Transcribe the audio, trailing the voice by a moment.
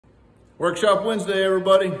Workshop Wednesday,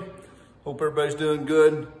 everybody. Hope everybody's doing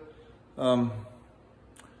good.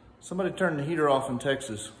 Somebody turned the heater off in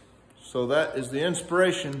Texas. So that is the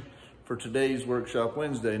inspiration for today's Workshop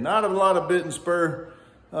Wednesday. Not a lot of bit and spur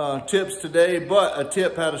tips today, but a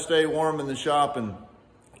tip how to stay warm in the shop, and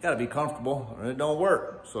you gotta be comfortable or it don't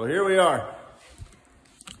work. So here we are.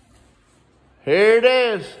 Here it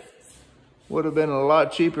is. Would have been a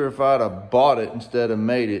lot cheaper if I'd have bought it instead of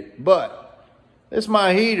made it, but it's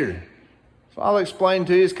my heater. So I'll explain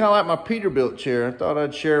to you. It's kind of like my Peterbilt chair. I thought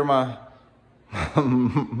I'd share my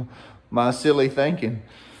my silly thinking.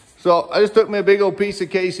 So I just took me a big old piece of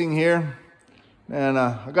casing here, and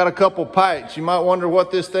I got a couple pipes. You might wonder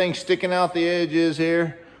what this thing sticking out the edge is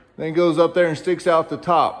here. Then goes up there and sticks out the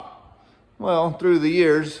top. Well, through the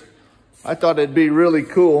years, I thought it'd be really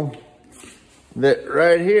cool that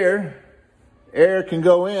right here, air can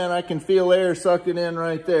go in. I can feel air sucked it in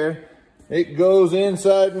right there. It goes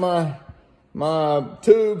inside my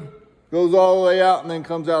tube, goes all the way out, and then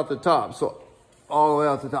comes out the top. So all the way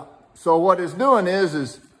out the top. So what it's doing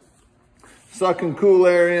is sucking cool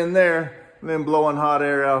air in there and then blowing hot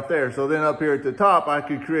air out there. So then up here at the top, I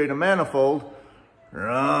could create a manifold,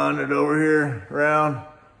 run it over here around,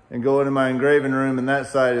 and go into my engraving room in that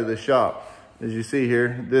side of the shop. As you see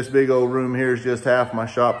here, this big old room here is just half my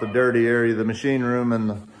shop. The dirty area, the machine room and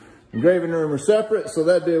the engraving room are separate. So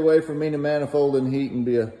that'd be a way for me to manifold and heat and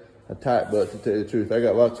be a tight butt, to tell you the truth. I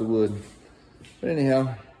got lots of wood. But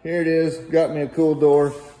anyhow, here it is. Got me a cool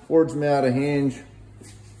door. Forged me out a hinge.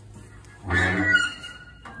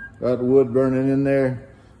 Got the wood burning in there.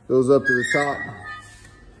 Goes up to the top.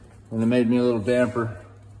 And it made me a little damper.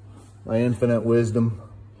 My infinite wisdom.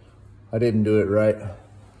 I didn't do it right,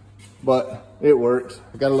 but it works.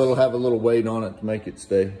 I got have a little weight on it to make it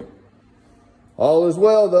stay. All is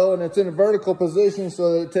well though, and it's in a vertical position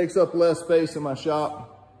so that it takes up less space in my shop.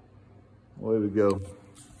 Away we go.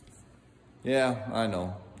 Yeah, I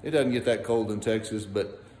know. It doesn't get that cold in Texas,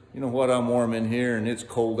 but you know what? I'm warm in here and it's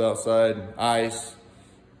cold outside, ice.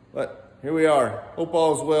 But here we are. Hope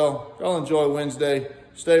all is well. Y'all enjoy Wednesday.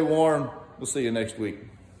 Stay warm. We'll see you next week.